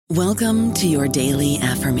Welcome to your daily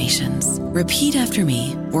affirmations. Repeat after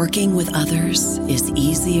me. Working with others is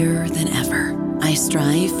easier than ever. I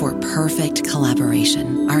strive for perfect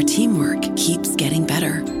collaboration. Our teamwork keeps getting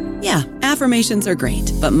better. Yeah, affirmations are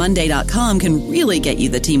great, but Monday.com can really get you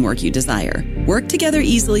the teamwork you desire. Work together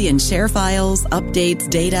easily and share files, updates,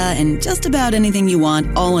 data, and just about anything you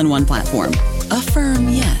want all in one platform. Affirm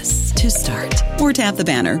yes to start, or tap the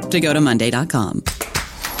banner to go to Monday.com.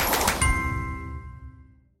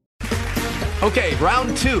 Okay,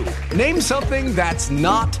 round two. Name something that's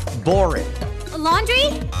not boring. A laundry?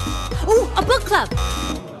 Ooh, a book club.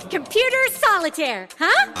 Computer solitaire,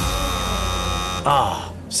 huh?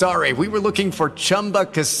 Ah, sorry, we were looking for Chumba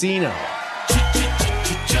Casino.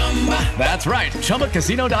 That's right,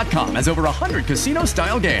 ChumbaCasino.com has over 100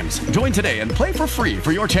 casino-style games. Join today and play for free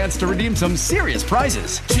for your chance to redeem some serious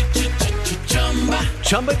prizes.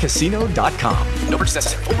 ChumbaCasino.com. No purchase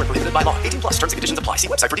necessary. Void where prohibited by law. 18+ terms and conditions apply. See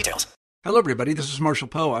website for details. Hello, everybody. This is Marshall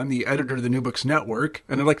Poe. I'm the editor of the New Books Network,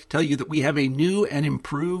 and I'd like to tell you that we have a new and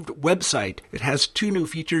improved website. It has two new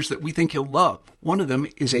features that we think you'll love. One of them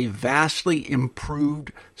is a vastly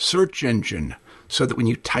improved search engine, so that when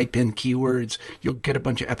you type in keywords, you'll get a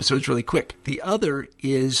bunch of episodes really quick. The other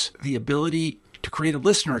is the ability to create a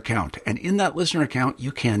listener account, and in that listener account,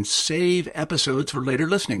 you can save episodes for later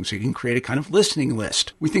listening, so you can create a kind of listening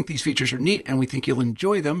list. We think these features are neat, and we think you'll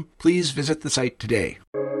enjoy them. Please visit the site today.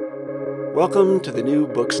 Welcome to the New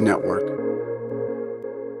Books Network.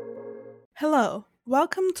 Hello,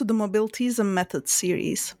 welcome to the Mobilities and Methods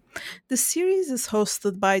series. This series is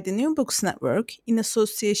hosted by the New Books Network in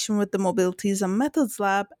association with the Mobilities and Methods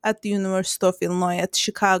Lab at the University of Illinois at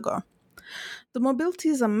Chicago. The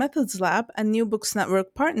Mobilities and Methods Lab and New Books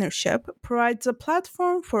Network partnership provides a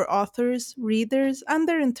platform for authors, readers, and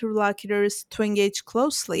their interlocutors to engage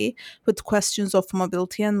closely with questions of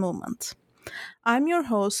mobility and movement. I'm your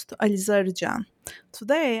host, Aliza Arıcan.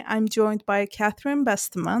 Today, I'm joined by Catherine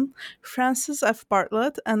Besteman, Frances F.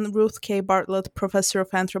 Bartlett, and Ruth K. Bartlett, Professor of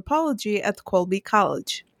Anthropology at Colby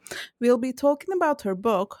College. We'll be talking about her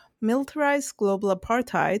book, Militarized Global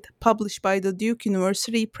Apartheid, published by the Duke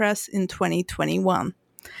University Press in 2021.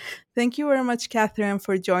 Thank you very much, Catherine,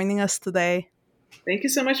 for joining us today. Thank you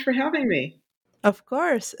so much for having me. Of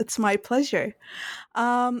course, it's my pleasure.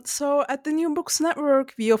 So at the New Books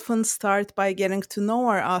Network, we often start by getting to know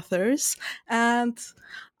our authors. And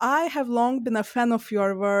I have long been a fan of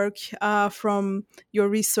your work, from your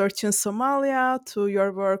research in Somalia to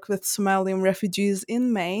your work with Somalian refugees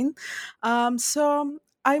in Maine. So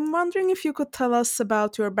I'm wondering if you could tell us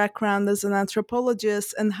about your background as an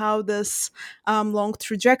anthropologist and how this long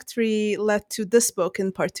trajectory led to this book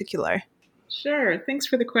in particular. Sure. Thanks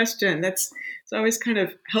for the question. It's always kind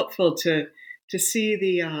of helpful to see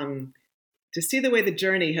the way the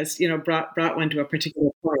journey has brought one to a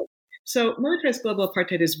particular point. So militarized global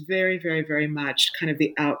apartheid is very, very, very much kind of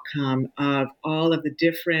the outcome of all of the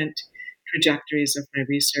different trajectories of my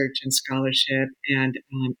research and scholarship and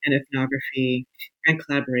ethnography and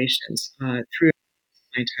collaborations through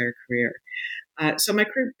my entire career. So my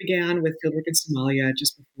career began with fieldwork in Somalia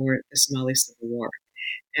just before the Somali Civil War.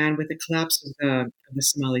 And with the collapse of the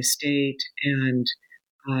Somali state and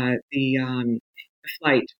the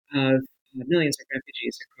flight of millions of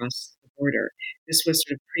refugees across the border, this was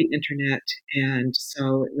sort of pre-internet, and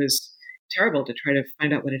so it was terrible to try to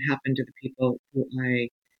find out what had happened to the people who I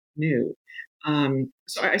knew.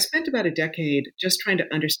 So I spent about a decade just trying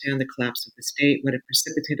to understand the collapse of the state, what had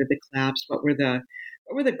precipitated the collapse, what were the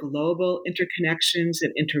global interconnections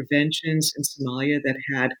and interventions in Somalia that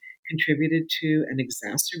had contributed to and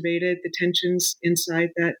exacerbated the tensions inside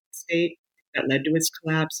that state that led to its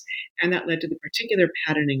collapse, and that led to the particular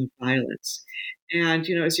patterning of violence. And,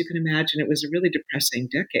 as you can imagine, it was a really depressing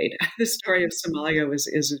decade. The story of Somalia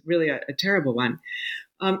is really a terrible one.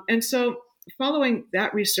 And so following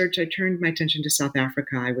that research, I turned my attention to South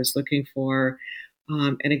Africa. I was looking for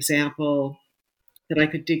an example that I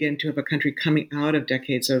could dig into of a country coming out of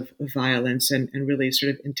decades of violence and really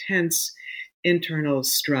sort of intense internal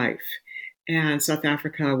strife. And South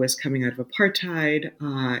Africa was coming out of apartheid,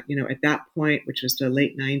 at that point, which was the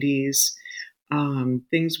late 90s.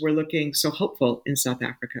 Things were looking so hopeful in South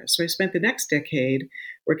Africa. So I spent the next decade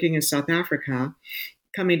working in South Africa,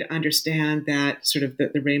 coming to understand that sort of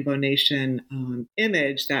the Rainbow Nation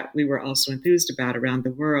image that we were also enthused about around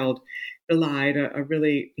the world belied a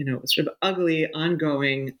really, sort of ugly,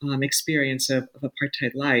 ongoing experience of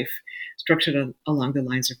apartheid life, structured along the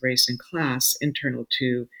lines of race and class internal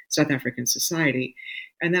to South African society.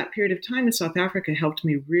 And that period of time in South Africa helped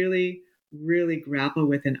me really, really grapple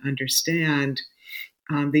with and understand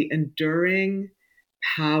the enduring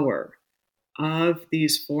power of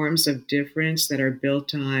these forms of difference that are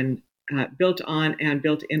built on and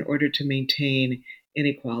built in order to maintain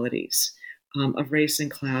inequalities of race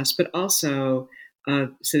and class, but also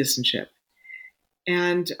of citizenship.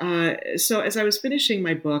 And so, as I was finishing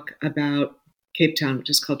my book about Cape Town, which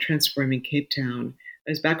is called Transforming Cape Town,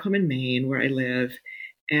 I was back home in Maine, where I live,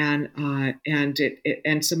 and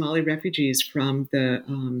Somali refugees from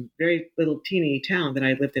the very little teeny town that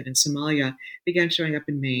I lived in Somalia began showing up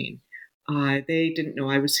in Maine. They didn't know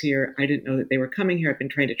I was here. I didn't know that they were coming here. I've been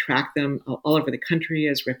trying to track them all over the country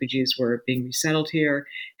as refugees were being resettled here.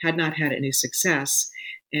 Had not had any success.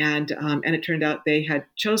 And it turned out they had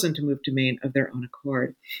chosen to move to Maine of their own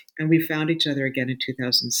accord. And we found each other again in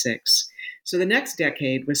 2006. So the next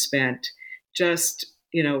decade was spent just,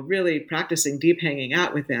 really practicing deep hanging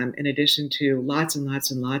out with them, in addition to lots and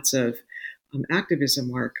lots and lots of activism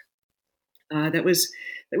work. That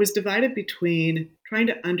was divided between trying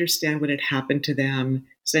to understand what had happened to them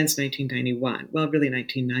since 1991. Well, really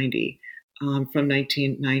 1990. From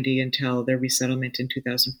 1990 until their resettlement in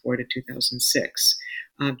 2004 to 2006,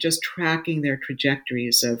 just tracking their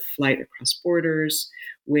trajectories of flight across borders,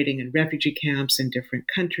 waiting in refugee camps in different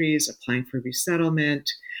countries, applying for resettlement,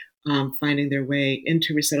 finding their way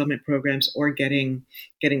into resettlement programs or getting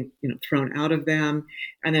thrown out of them,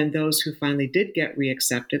 and then those who finally did get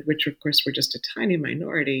reaccepted, which of course were just a tiny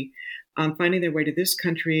minority, finding their way to this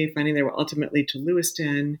country, finding their way ultimately to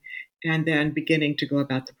Lewiston, and then beginning to go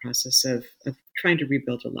about the process of trying to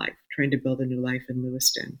rebuild a life, trying to build a new life in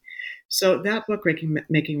Lewiston. So that book,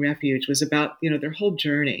 Making Refuge, was about their whole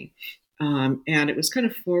journey, and it was kind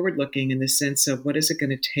of forward-looking in the sense of what is it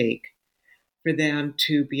going to take for them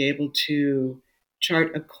to be able to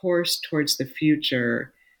chart a course towards the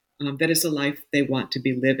future that is a life they want to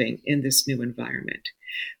be living in this new environment.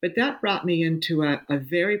 But that brought me into a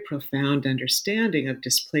very profound understanding of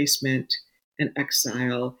displacement and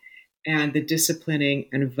exile and the disciplining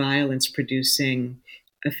and violence-producing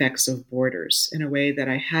effects of borders in a way that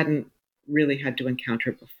I hadn't really had to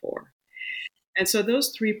encounter before. And so those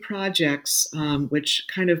three projects, which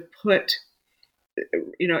kind of put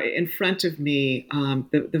in front of me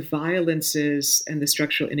the violences and the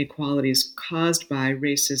structural inequalities caused by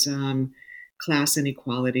racism, class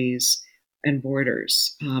inequalities, and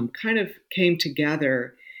borders, kind of came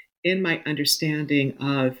together in my understanding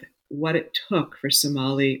of what it took for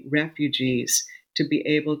Somali refugees to be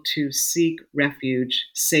able to seek refuge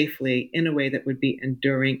safely in a way that would be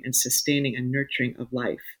enduring and sustaining and nurturing of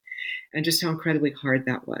life, and just how incredibly hard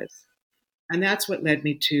that was. And that's what led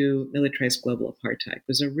me to Militarized Global Apartheid. It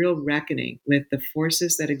was a real reckoning with the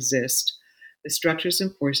forces that exist, the structures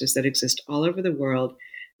and forces that exist all over the world,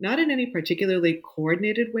 not in any particularly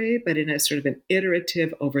coordinated way, but in a sort of an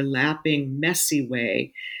iterative, overlapping, messy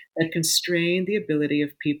way that constrain the ability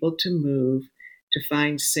of people to move, to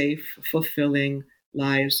find safe, fulfilling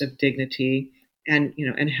lives of dignity and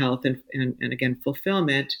health and again,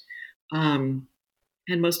 fulfillment. And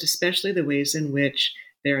most especially the ways in which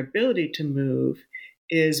their ability to move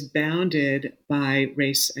is bounded by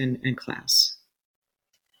race and class.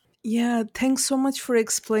 Yeah, thanks so much for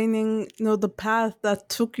explaining, the path that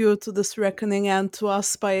took you to this reckoning and to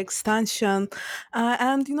us by extension.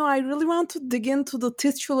 And I really want to dig into the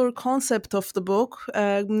titular concept of the book,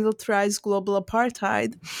 Militarized Global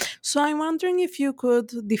Apartheid. So I'm wondering if you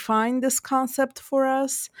could define this concept for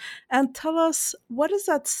us and tell us what is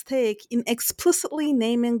at stake in explicitly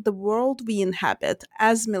naming the world we inhabit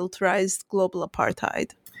as militarized global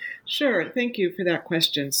apartheid. Sure. Thank you for that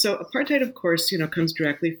question. So apartheid, of course, comes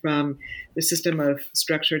directly from the system of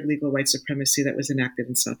structured legal white supremacy that was enacted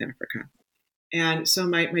in South Africa. And so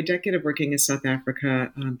my decade of working in South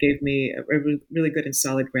Africa gave me a really good and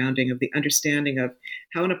solid grounding of the understanding of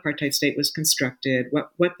how an apartheid state was constructed,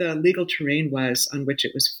 what the legal terrain was on which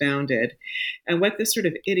it was founded, and what the sort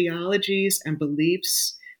of ideologies and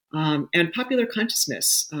beliefs and popular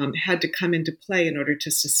consciousness had to come into play in order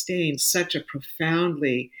to sustain such a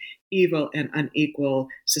profoundly evil and unequal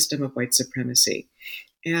system of white supremacy.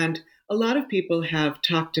 And a lot of people have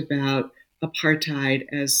talked about apartheid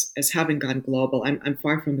as having gone global. I'm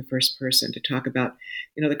far from the first person to talk about,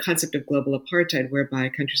 the concept of global apartheid, whereby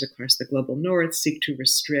countries across the global north seek to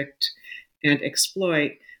restrict and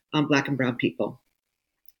exploit Black and brown people.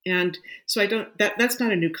 And so that's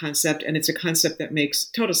not a new concept, and it's a concept that makes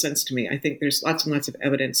total sense to me. I think there's lots and lots of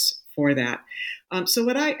evidence for that. So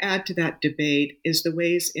what I add to that debate is the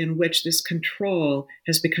ways in which this control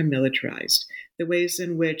has become militarized, the ways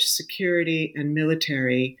in which security and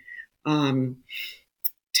military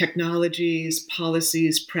technologies,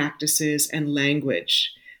 policies, practices, and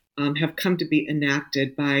language have come to be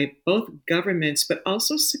enacted by both governments but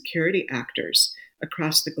also security actors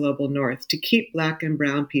across the global north to keep Black and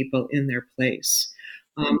Brown people in their place,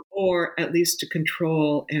 or at least to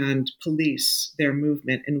control and police their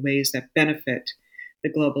movement in ways that benefit the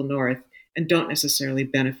global north and don't necessarily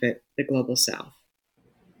benefit the global south.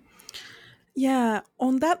 Yeah,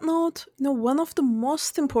 on that note, one of the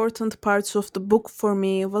most important parts of the book for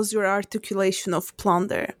me was your articulation of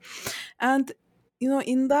plunder. And,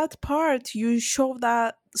 in that part, you show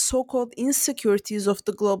that so called insecurities of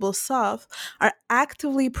the global south are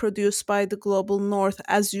actively produced by the global north,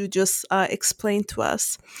 as you just explained to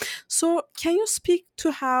us. So, can you speak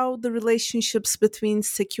to how the relationships between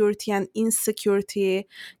security and insecurity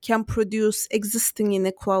can produce existing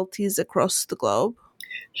inequalities across the globe?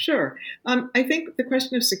 Sure. I think the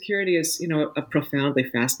question of security is, a profoundly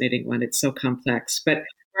fascinating one. It's so complex. But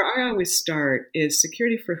where I always start is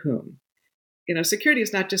security for whom? Security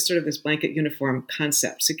is not just sort of this blanket uniform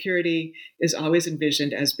concept. Security is always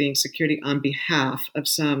envisioned as being security on behalf of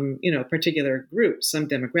some, particular group, some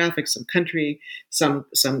demographic, some country, some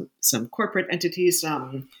corporate entity,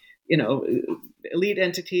 some, elite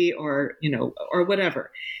entity, or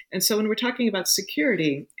whatever. And so when we're talking about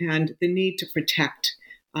security and the need to protect,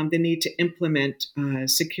 the need to implement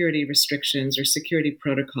security restrictions or security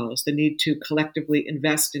protocols, the need to collectively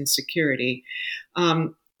invest in security,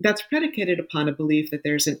 that's predicated upon a belief that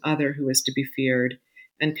there's an other who is to be feared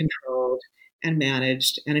and controlled and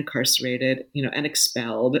managed and incarcerated, and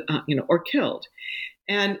expelled, or killed.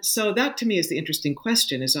 And so that to me is the interesting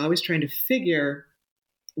question, is always trying to figure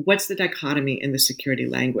what's the dichotomy in the security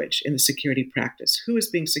language, in the security practice, who is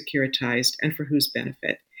being securitized and for whose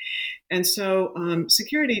benefit. And so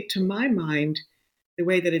security, to my mind, the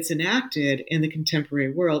way that it's enacted in the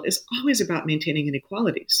contemporary world is always about maintaining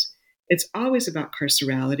inequalities. It's always about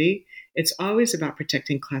carcerality. It's always about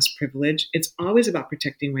protecting class privilege. It's always about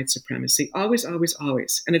protecting white supremacy. Always, always,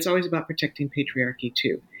 always. And it's always about protecting patriarchy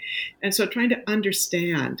too. And so trying to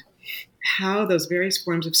understand how those various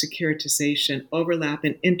forms of securitization overlap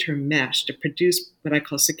and intermesh to produce what I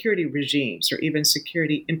call security regimes or even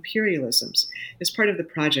security imperialisms is part of the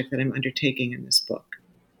project that I'm undertaking in this book.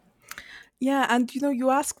 Yeah, and you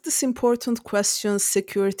asked this important question,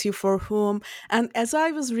 security for whom? And as I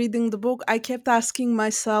was reading the book, I kept asking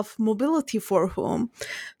myself, mobility for whom?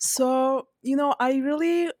 So, I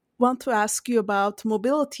really want to ask you about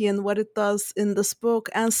mobility and what it does in this book,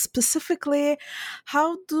 and specifically,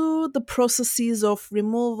 how do the processes of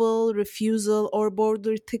removal, refusal, or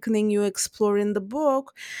border thickening you explore in the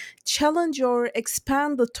book challenge or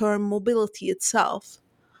expand the term mobility itself?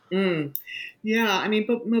 Mm. Yeah, I mean,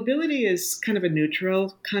 but mobility is kind of a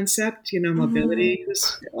neutral concept. Mhm. Mobility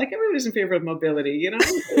is like everybody's in favor of mobility.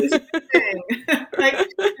 It's a good thing.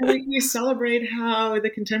 Like we celebrate how the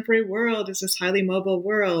contemporary world is this highly mobile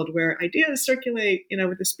world where ideas circulate,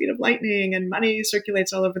 with the speed of lightning, and money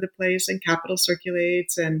circulates all over the place, and capital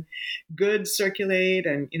circulates, and goods circulate,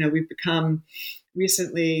 and we've become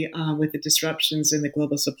recently with the disruptions in the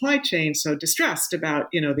global supply chain so distressed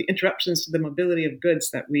about the interruptions to the mobility of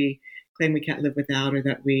goods that we claim we can't live without or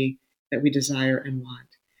that we desire and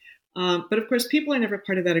want. But of course, people are never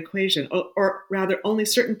part of that equation, or rather, only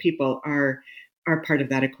certain people are part of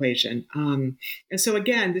that equation. And so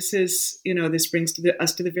again, this is this brings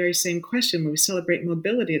us to the very same question. When we celebrate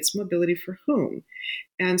mobility, it's mobility for whom?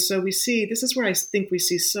 And so we see this is where I think we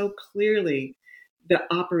see so clearly the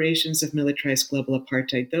operations of militarized global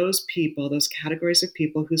apartheid. Those people, those categories of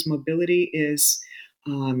people whose mobility is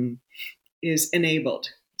enabled,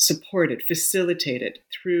 supported, facilitated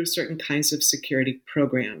through certain kinds of security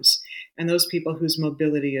programs, and those people whose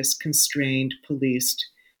mobility is constrained, policed,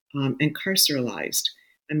 and carceralized.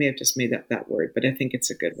 I may have just made up that word, but I think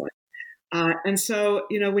it's a good one. And so,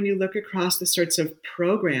 when you look across the sorts of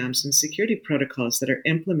programs and security protocols that are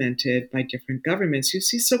implemented by different governments, you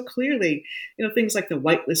see so clearly, things like the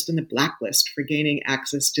whitelist and the blacklist for gaining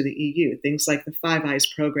access to the EU, things like the Five Eyes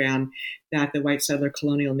program that the white settler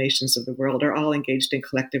colonial nations of the world are all engaged in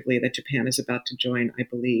collectively, that Japan is about to join, I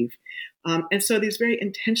believe. And so these very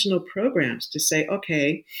intentional programs to say,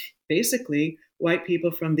 okay, basically, white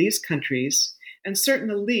people from these countries and certain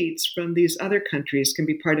elites from these other countries can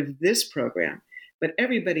be part of this program, but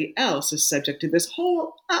everybody else is subject to this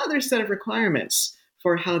whole other set of requirements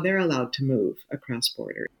for how they're allowed to move across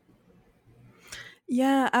borders.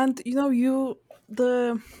 Yeah, and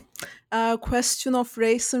the question of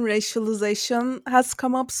race and racialization has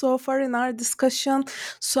come up so far in our discussion.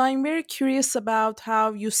 So I'm very curious about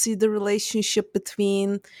how you see the relationship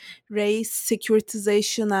between race,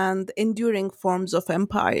 securitization, and enduring forms of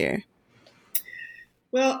empire.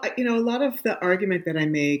 Well, a lot of the argument that I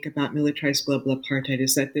make about militarized global apartheid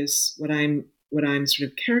is that what I'm sort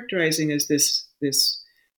of characterizing as this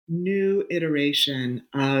new iteration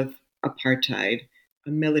of apartheid, a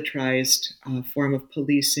militarized form of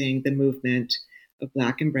policing the movement of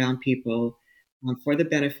Black and Brown people for the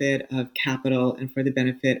benefit of capital and for the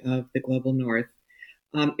benefit of the global North,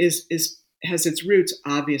 is has its roots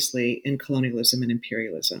obviously in colonialism and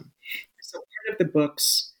imperialism. So part of the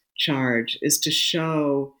book's charge is to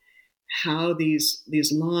show how these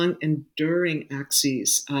long enduring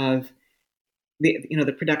axes of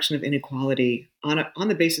the production of inequality on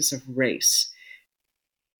the basis of race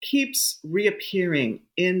keeps reappearing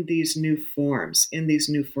in these new forms, in these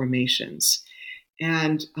new formations.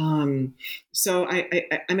 And so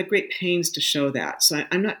I'm at great pains to show that. So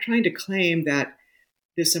I'm not trying to claim that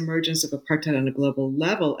this emergence of apartheid on a global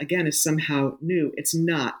level, again, is somehow new. It's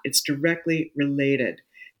not. It's directly related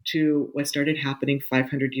to what started happening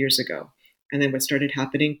 500 years ago, and then what started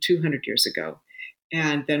happening 200 years ago,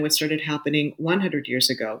 and then what started happening 100 years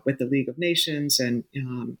ago with the League of Nations, and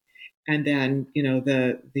then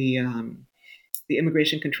the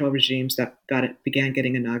immigration control regimes that began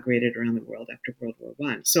getting inaugurated around the world after World War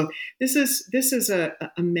One. So this is a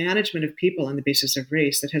management of people on the basis of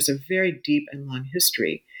race that has a very deep and long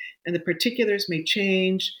history, and the particulars may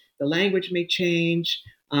change, the language may change.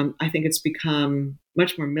 I think it's become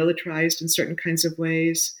much more militarized in certain kinds of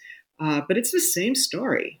ways, but it's the same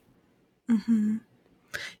story. Mm-hmm.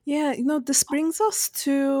 Yeah, this brings us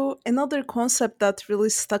to another concept that really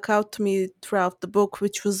stuck out to me throughout the book,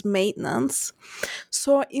 which was maintenance.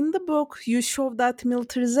 So, in the book, you show that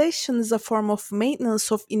militarization is a form of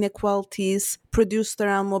maintenance of inequalities produced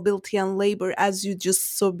around mobility and labor, as you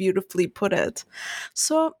just so beautifully put it.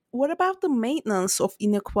 So, what about the maintenance of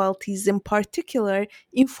inequalities in particular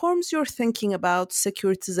informs your thinking about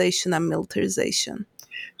securitization and militarization?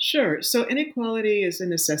 Sure. So inequality is a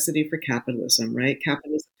necessity for capitalism, right?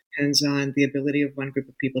 Capitalism depends on the ability of one group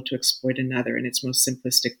of people to exploit another in its most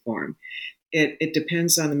simplistic form. It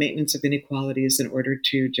depends on the maintenance of inequalities in order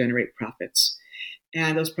to generate profits,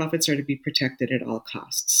 and those profits are to be protected at all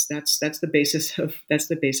costs. That's the basis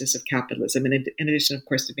of capitalism. And in addition, of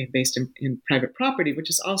course, to being based in private property, which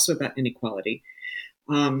is also about inequality.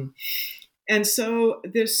 Um, and so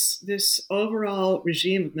this overall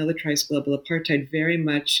regime of militarized global apartheid very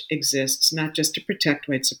much exists not just to protect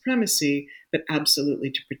white supremacy, but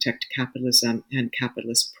absolutely to protect capitalism and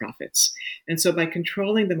capitalist profits. And so by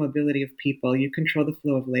controlling the mobility of people, you control the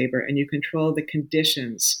flow of labor and you control the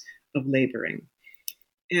conditions of laboring.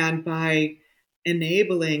 And by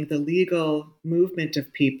enabling the legal movement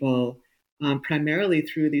of people, primarily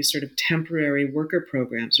through these sort of temporary worker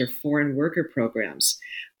programs or foreign worker programs,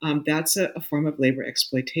 that's a form of labor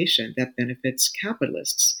exploitation that benefits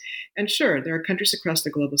capitalists. And sure, there are countries across the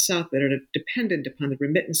global south that are dependent upon the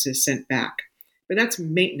remittances sent back. But that's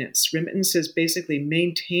maintenance. Remittances basically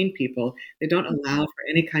maintain people. They don't allow for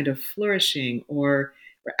any kind of flourishing or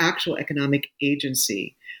actual economic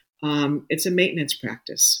agency. It's a maintenance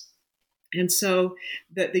practice. And so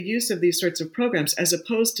the use of these sorts of programs, as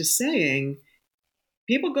opposed to saying,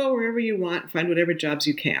 people go wherever you want, find whatever jobs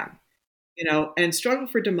you can, and struggle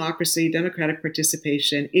for democracy, democratic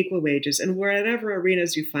participation, equal wages, and whatever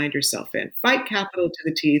arenas you find yourself in. Fight capital to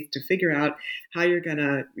the teeth to figure out how you're going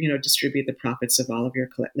to, distribute the profits of all of your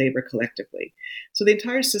labor collectively. So the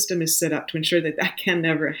entire system is set up to ensure that that can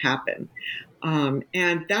never happen.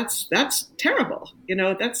 And that's terrible.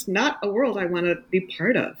 That's not a world I want to be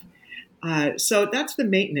part of. So that's the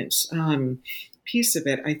maintenance piece of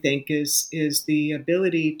it, I think, is the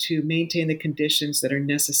ability to maintain the conditions that are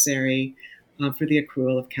necessary for the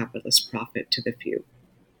accrual of capitalist profit to the few.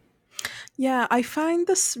 Yeah, I find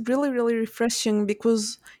this really, really refreshing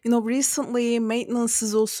because, recently maintenance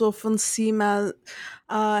is also often seen as,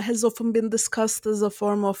 has often been discussed as a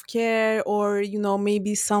form of care or,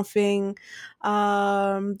 maybe something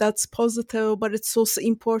that's positive, but it's also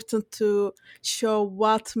important to show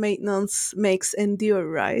what maintenance makes endure,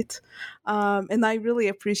 right? And I really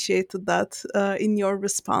appreciated that in your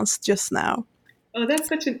response just now. Oh, that's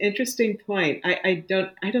such an interesting point. I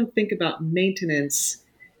don't think about maintenance.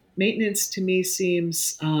 Maintenance to me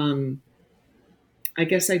seems, I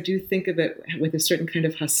guess I do think of it with a certain kind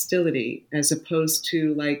of hostility as opposed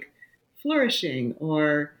to like flourishing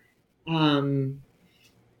or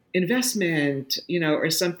investment, or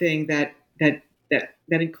something that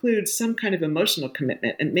includes some kind of emotional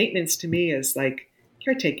commitment. And maintenance to me is like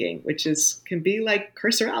caretaking, which can be like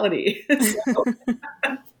cursorality. So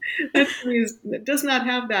that to me it does not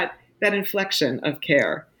have that inflection of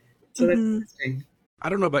care. So that's Mhm. interesting. I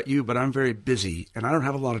don't know about you, but I'm very busy and I don't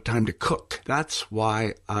have a lot of time to cook. That's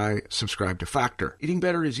why I subscribe to Factor. Eating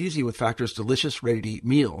better is easy with Factor's delicious, ready-to-eat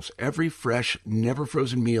meals. Every fresh, never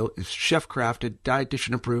frozen meal is chef-crafted,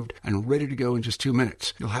 dietitian approved, and ready to go in just 2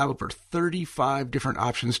 minutes. You'll have over 35 different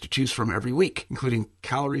options to choose from every week, including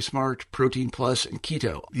Calorie Smart, Protein Plus, and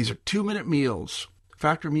Keto. These are 2-minute meals.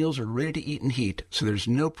 Factor meals are ready to eat and heat, so there's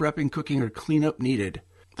no prepping, cooking, or cleanup needed.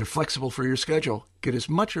 They're flexible for your schedule. Get as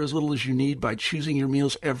much or as little as you need by choosing your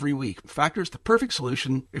meals every week. Factor is the perfect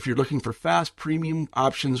solution if you're looking for fast, premium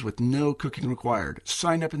options with no cooking required.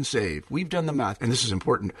 Sign up and save. We've done the math, and this is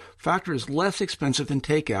important. Factor is less expensive than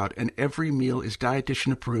takeout, and every meal is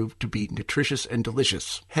dietitian approved to be nutritious and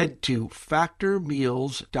delicious. Head to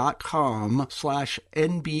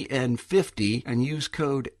factormeals.com/NBN50 and use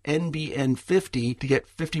code NBN50 to get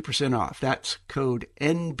 50% off. That's code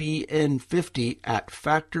NBN50 at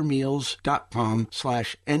factormeals.com/NBN50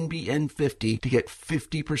 to get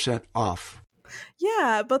 50% off.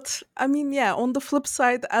 Yeah, but I mean, yeah, on the flip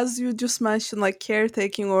side, as you just mentioned, like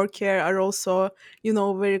caretaking or care are also,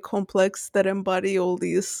 very complex that embody all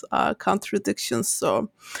these contradictions.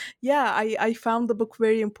 So, yeah, I found the book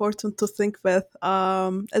very important to think with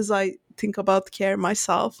as I think about care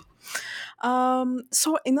myself.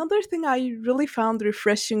 So another thing I really found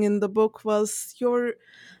refreshing in the book was your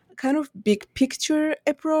kind of big picture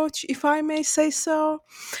approach, if I may say so.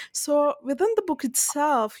 So within the book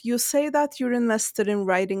itself, you say that you're invested in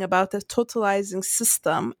writing about a totalizing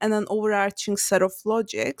system and an overarching set of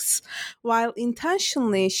logics, while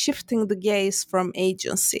intentionally shifting the gaze from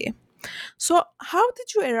agency. So, how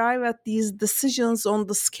did you arrive at these decisions on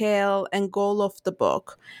the scale and goal of the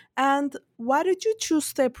book? And why did you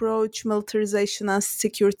choose to approach militarization and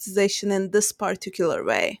securitization in this particular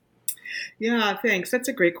way? Yeah, thanks. That's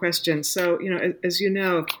a great question. So, as you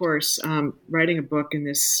know, of course, writing a book in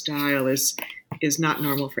this style is not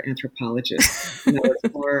normal for anthropologists.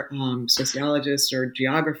 It's more sociologists or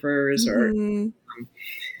geographers or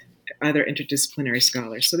other interdisciplinary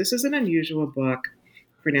scholars. So this is an unusual book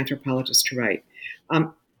for an anthropologist to write.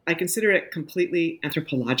 I consider it completely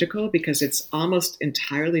anthropological because it's almost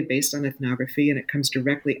entirely based on ethnography, and it comes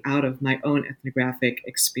directly out of my own ethnographic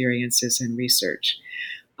experiences and research.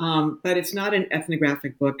 But it's not an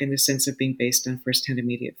ethnographic book in the sense of being based on firsthand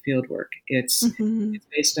immediate fieldwork. It's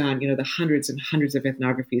based on, the hundreds and hundreds of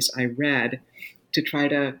ethnographies I read to try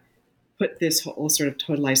to put this whole sort of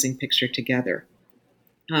totalizing picture together.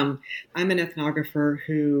 I'm an ethnographer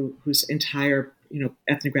whose entire,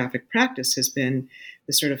 ethnographic practice has been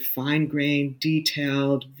this sort of fine-grained,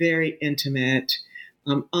 detailed, very intimate,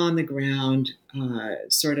 on the ground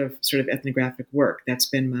sort of ethnographic work. That's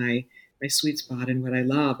been my sweet spot and what I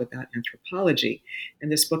love about anthropology.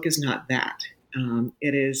 And this book is not that.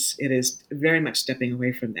 It is very much stepping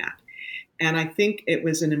away from that. And I think it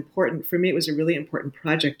was for me, it was a really important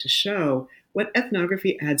project to show what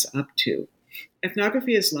ethnography adds up to.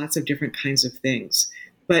 Ethnography is lots of different kinds of things,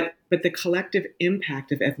 but the collective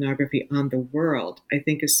impact of ethnography on the world, I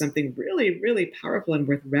think, is something really, really powerful and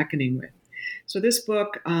worth reckoning with. So this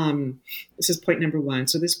book, this is point number one.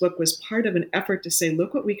 So this book was part of an effort to say,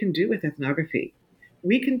 look what we can do with ethnography.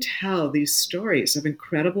 We can tell these stories of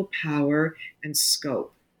incredible power and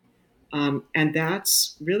scope. And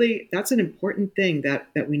that's an important thing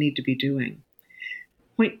that we need to be doing.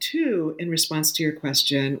 Point two, in response to your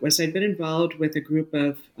question, was I'd been involved with a group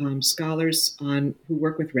of scholars who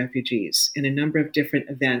work with refugees in a number of different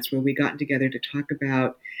events where we got together to talk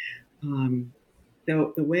about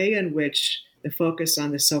the way in which the focus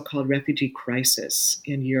on the so-called refugee crisis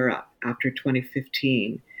in Europe after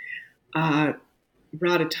 2015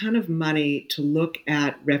 brought a ton of money to look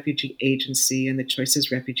at refugee agency and the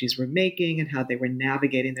choices refugees were making and how they were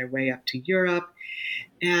navigating their way up to Europe.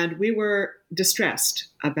 And we were distressed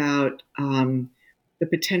about the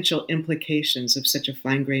potential implications of such a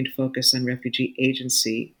fine-grained focus on refugee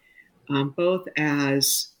agency, both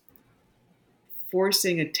as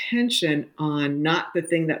forcing attention on not the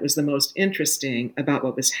thing that was the most interesting about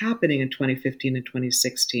what was happening in 2015 and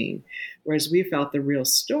 2016, whereas we felt the real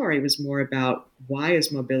story was more about why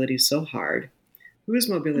is mobility so hard, whose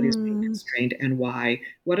mobility is being constrained, and why,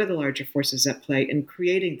 what are the larger forces at play in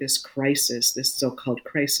creating this crisis, this so-called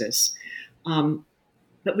crisis.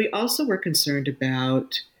 But we also were concerned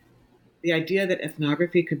about the idea that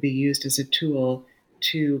ethnography could be used as a tool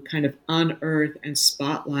to kind of unearth and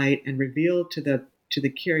spotlight and reveal to the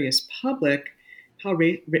curious public how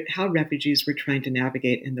refugees were trying to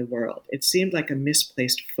navigate in the world. It seemed like a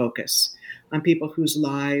misplaced focus on people whose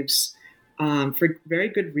lives, for very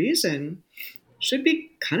good reason, should be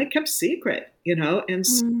kind of kept secret, and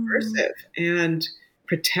subversive and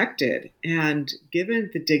protected and given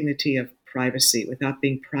the dignity of privacy without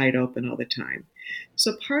being pried open all the time.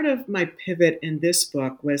 So part of my pivot in this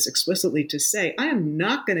book was explicitly to say, I am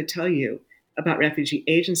not going to tell you about refugee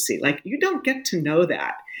agency. Like, you don't get to know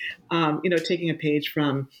that. Taking a page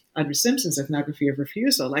from Audrey Simpson's Ethnography of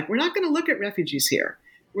Refusal, like, we're not going to look at refugees here.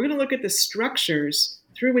 We're going to look at the structures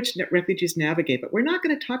through which refugees navigate, but we're not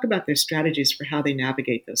going to talk about their strategies for how they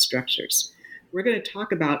navigate those structures. We're going to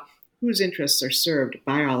talk about whose interests are served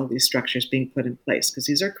by all of these structures being put in place, because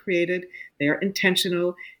these are created, they are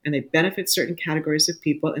intentional, and they benefit certain categories of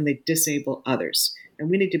people and they disable others. And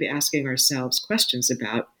we need to be asking ourselves questions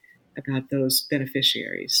about those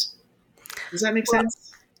beneficiaries. Does that make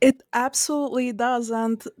sense? It absolutely does.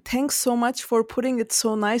 And thanks so much for putting it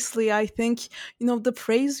so nicely. I think, the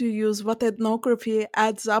phrase you use, what ethnography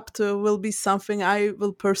adds up to, will be something I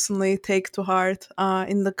will personally take to heart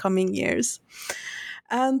in the coming years.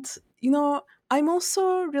 And, I'm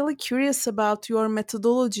also really curious about your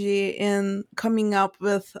methodology in coming up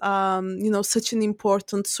with, such an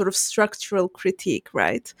important sort of structural critique,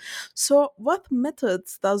 right? So, what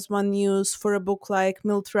methods does one use for a book like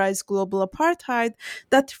Militarized Global Apartheid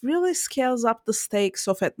that really scales up the stakes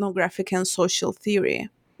of ethnographic and social theory?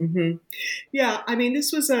 Mm-hmm. Yeah, I mean,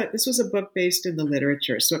 this was a book based in the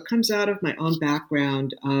literature, so it comes out of my own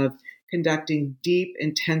background of conducting deep,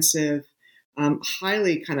 intensive,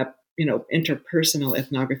 highly kind of interpersonal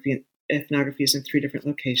ethnographies in 3 different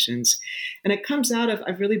locations, and it comes out of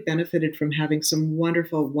I've really benefited from having some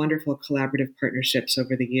wonderful, wonderful collaborative partnerships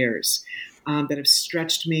over the years that have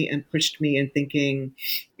stretched me and pushed me in thinking,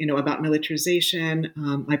 about militarization.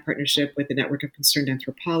 My partnership with the Network of Concerned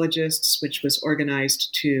Anthropologists, which was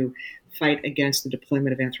organized to fight against the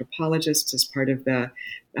deployment of anthropologists as part of the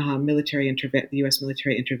the U.S.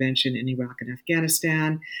 military intervention in Iraq and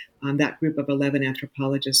Afghanistan. That group of 11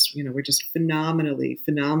 anthropologists, were just phenomenally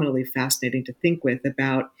fascinating to think with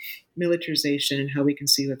about militarization and how we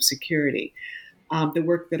conceive of security. The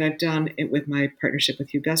work that I've done with my partnership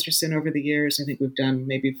with Hugh Gusterson over the years, I think we've done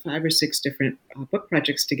maybe 5 or 6 different book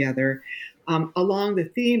projects together along the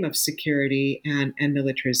theme of security and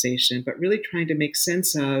militarization, but really trying to make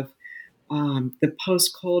sense of the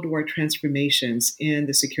post-Cold War transformations in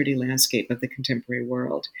the security landscape of the contemporary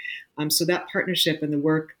world. So that partnership and the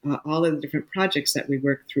work, all of the different projects that we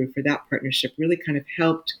worked through for that partnership really kind of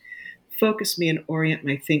helped focus me and orient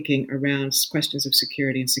my thinking around questions of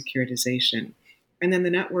security and securitization. And then the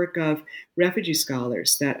network of refugee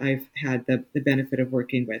scholars that I've had the benefit of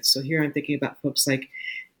working with. So here I'm thinking about folks like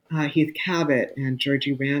Heath Cabot and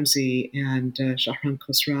Georgie Ramsey and Shahram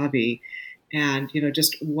Khosravi, and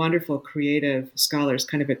just wonderful creative scholars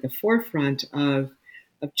kind of at the forefront of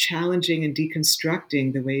challenging and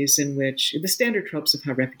deconstructing the ways in which the standard tropes of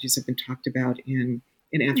how refugees have been talked about in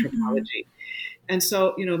anthropology. Mm-hmm. And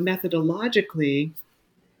so, methodologically,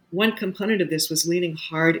 one component of this was leaning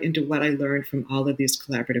hard into what I learned from all of these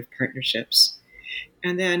collaborative partnerships.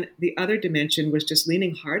 And then the other dimension was just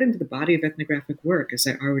leaning hard into the body of ethnographic work, as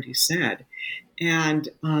I already said. And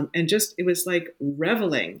just, it was like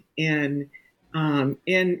reveling in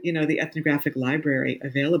the ethnographic library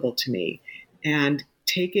available to me, and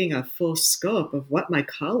taking a full scope of what my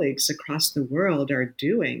colleagues across the world are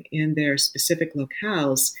doing in their specific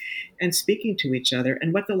locales and speaking to each other,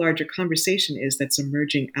 and what the larger conversation is that's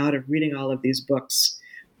emerging out of reading all of these books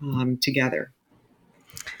together.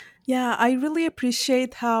 Yeah, I really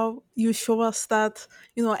appreciate how you show us that,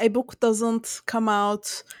 a book doesn't come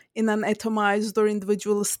out in an atomized or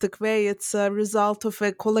individualistic way. It's a result of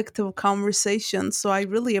a collective conversation. So I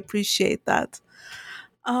really appreciate that.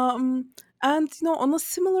 And, on a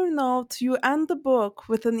similar note, you end the book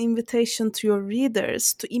with an invitation to your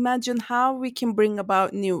readers to imagine how we can bring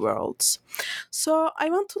about new worlds. So I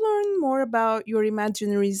want to learn more about your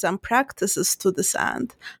imaginaries and practices to this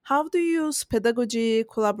end. How do you use pedagogy,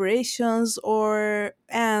 collaborations,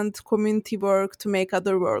 and community work to make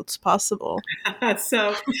other worlds possible?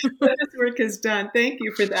 So what this work has done, thank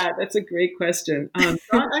you for that. That's a great question.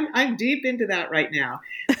 So I'm deep into that right now.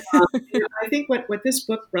 I think what this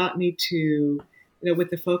book brought me to, with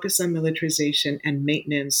the focus on militarization and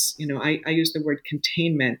maintenance, I use the word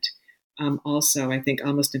containment also, I think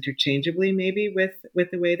almost interchangeably maybe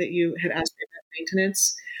with the way that you had asked me about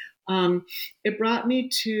maintenance. It brought me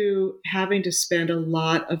to having to spend a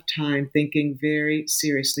lot of time thinking very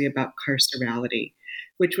seriously about carcerality,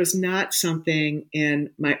 which was not something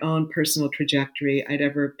in my own personal trajectory I'd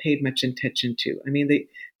ever paid much attention to. I mean, the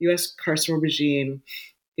U.S. carceral regime,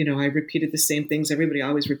 I repeated the same things everybody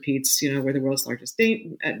always repeats. We're the world's largest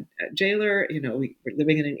jailer. We're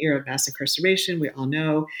living in an era of mass incarceration. We all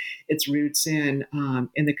know its roots in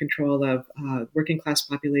the control of working class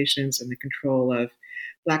populations and the control of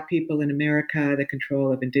Black people in America, the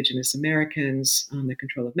control of Indigenous Americans, the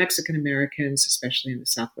control of Mexican Americans, especially in the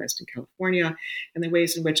Southwest and California, and the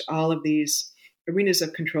ways in which all of these arenas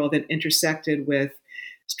of control that intersected with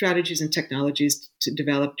strategies and technologies to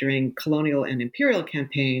develop during colonial and imperial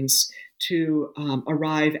campaigns to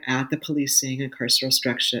arrive at the policing and carceral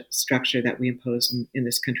structure that we impose in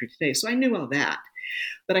this country today. So I knew all that,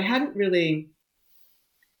 but I hadn't really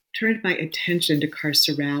turned my attention to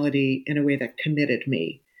carcerality in a way that committed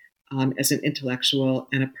me as an intellectual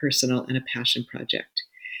and a personal and a passion project.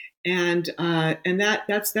 And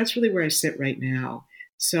that's really where I sit right now.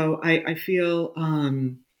 So I feel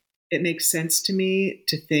it makes sense to me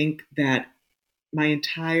to think that my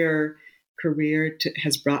entire career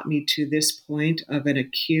has brought me to this point of an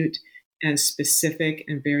acute and specific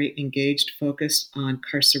and very engaged focus on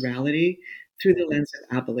carcerality through the lens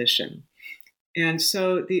of abolition. And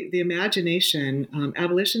so the imagination,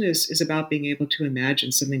 abolition is about being able to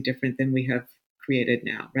imagine something different than we have created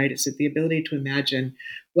now, right? It's the ability to imagine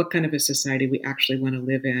what kind of a society we actually want to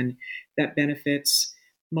live in that benefits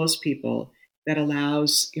most people, that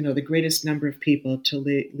allows, the greatest number of people to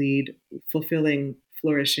lead fulfilling,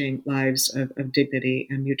 flourishing lives of dignity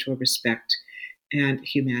and mutual respect and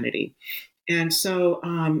humanity. And so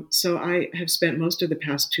I have spent most of the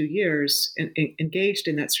past 2 years engaged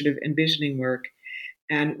in that sort of envisioning work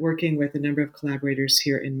and working with a number of collaborators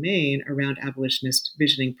here in Maine around abolitionist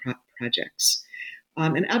visioning projects.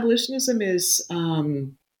 And abolitionism is,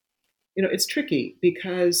 it's tricky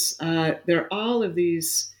because there are all of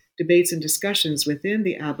these debates and discussions within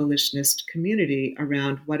the abolitionist community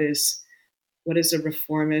around what is a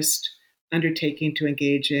reformist undertaking to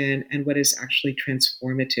engage in and what is actually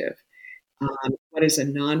transformative. What is a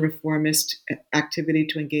non-reformist activity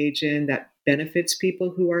to engage in that benefits people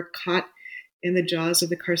who are caught in the jaws of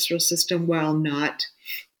the carceral system while not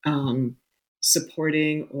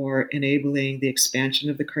supporting or enabling the expansion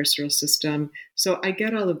of the carceral system. So I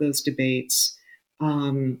get all of those debates.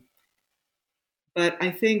 But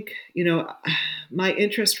I think, my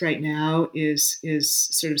interest right now is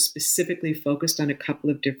sort of specifically focused on a couple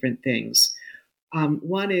of different things.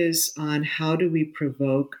 One is on how do we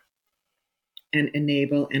provoke and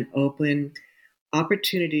enable and open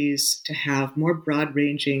opportunities to have more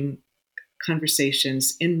broad-ranging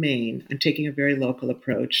conversations in Maine. I'm taking a very local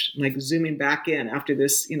approach, like zooming back in after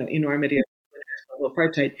this, enormity of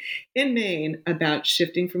apartheid in Maine, about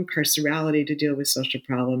shifting from carcerality to deal with social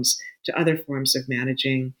problems to other forms of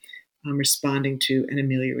managing, responding to, and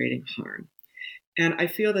ameliorating harm. And I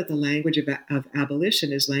feel that the language of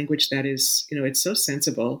abolition is language that is, it's so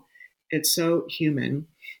sensible, it's so human,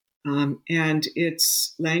 and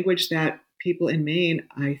it's language that people in Maine,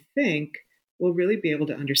 I think, will really be able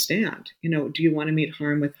to understand. Do you want to meet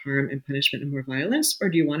harm with harm and punishment and more violence, or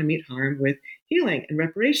do you want to meet harm with healing and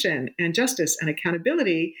reparation and justice and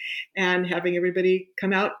accountability and having everybody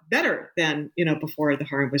come out better than, before the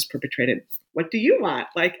harm was perpetrated? What do you want?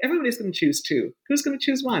 Like, everybody's going to choose two. Who's going to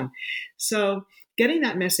choose one? So getting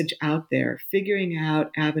that message out there, figuring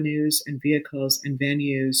out avenues and vehicles and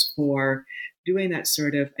venues for doing that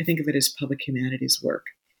sort of, I think of it as public humanities work.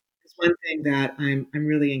 It's one thing that I'm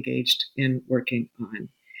really engaged in working on.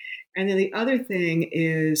 And then the other thing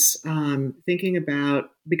is thinking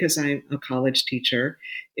about, because I'm a college teacher,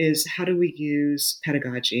 is how do we use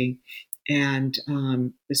pedagogy and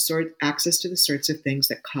access to the sorts of things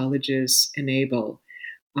that colleges enable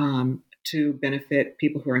to benefit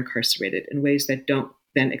people who are incarcerated in ways that don't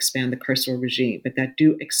then expand the carceral regime, but that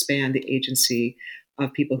do expand the agency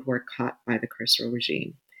of people who are caught by the carceral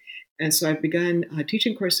regime. And so I've begun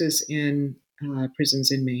teaching courses in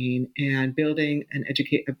prisons in Maine and building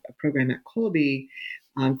a program at Colby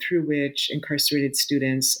through which incarcerated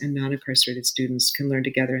students and non-incarcerated students can learn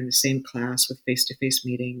together in the same class with face-to-face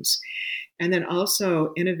meetings. And then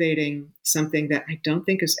also innovating something that I don't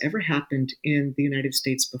think has ever happened in the United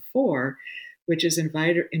States before, which is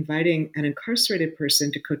inviting an incarcerated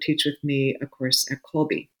person to co-teach with me a course at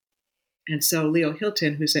Colby. And so Leo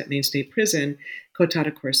Hilton, who's at Maine State Prison, co-taught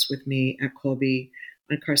a course with me at Colby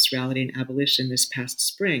on carcerality and abolition this past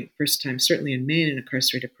spring. First time, certainly in Maine, an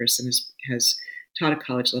incarcerated person has taught a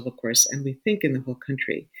college-level course, and we think in the whole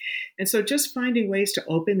country. And so just finding ways to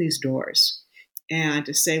open these doors and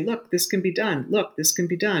to say, look, this can be done. Look, this can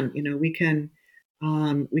be done. We can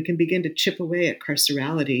begin to chip away at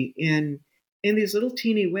carcerality in these little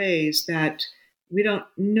teeny ways that we don't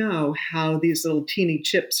know how these little teeny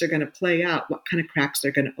chips are going to play out, what kind of cracks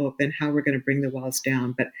they're going to open, how we're going to bring the walls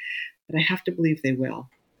down. But I have to believe they will.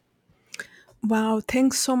 Wow,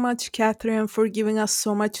 thanks so much, Catherine, for giving us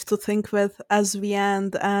so much to think with as we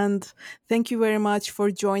end. And thank you very much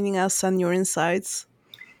for joining us and your insights.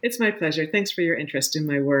 It's my pleasure. Thanks for your interest in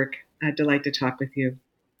my work. A delight to talk with you.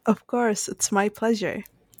 Of course, it's my pleasure.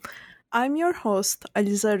 I'm your host,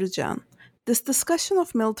 Aliza Arıcan. This discussion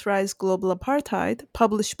of militarized global apartheid,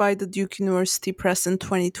 published by the Duke University Press in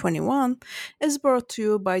 2021, is brought to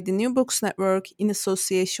you by the New Books Network in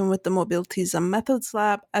association with the Mobilities and Methods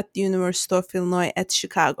Lab at the University of Illinois at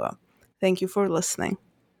Chicago. Thank you for listening.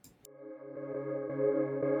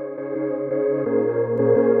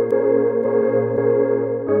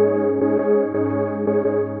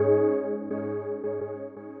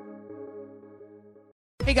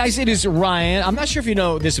 Hey guys, it is Ryan. I'm not sure if you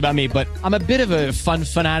know this about me, but I'm a bit of a fun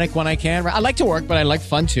fanatic when I can. I like to work, but I like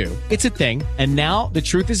fun too. It's a thing. And now the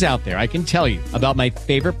truth is out there. I can tell you about my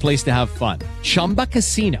favorite place to have fun. Chumba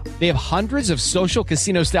Casino. They have hundreds of social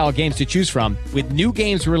casino style games to choose from with new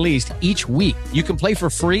games released each week. You can play for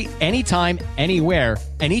free anytime, anywhere.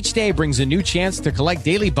 And each day brings a new chance to collect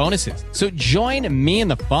daily bonuses. So join me in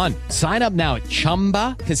the fun. Sign up now at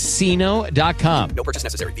ChumbaCasino.com. No purchase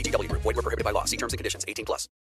necessary. VGW Group. Void where prohibited by law. See terms and conditions. 18+.